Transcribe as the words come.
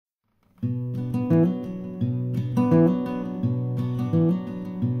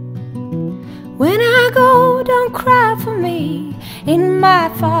cry for me, in my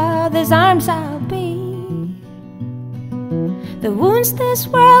Father's arms I'll be. The wounds this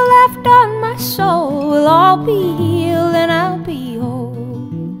world left on my soul will all be healed and I'll be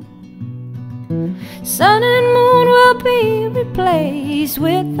whole. Sun and moon will be replaced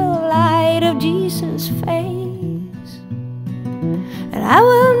with the light of Jesus' face. And I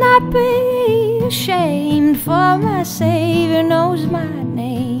will not be ashamed, for my Savior knows my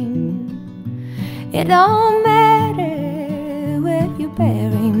name. It don't matter where you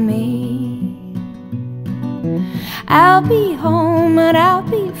bury me, I'll be home and I'll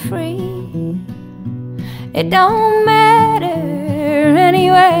be free. It don't matter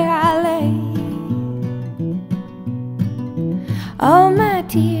anywhere I lay. All my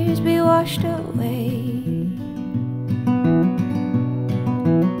tears be washed away.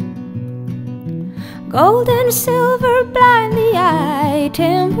 Gold and silver blind the eye,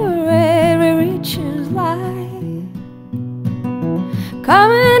 temporary riches lie.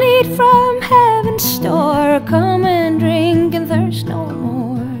 Come and eat from heaven's store, come and drink and thirst no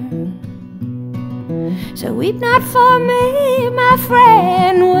more. So weep not for me, my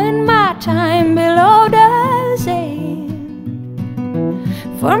friend, when my time below does end.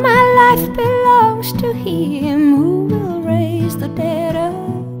 For my life belongs to Him who will raise the dead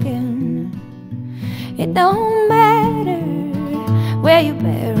again. It don't matter where you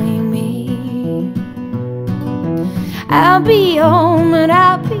bury me, I'll be home and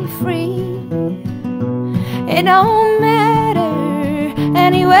I'll be free. It don't matter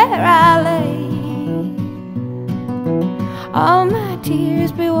anywhere I lay. All my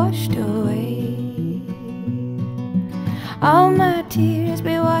tears be washed away. All my tears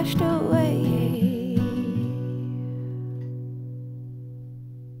be washed away.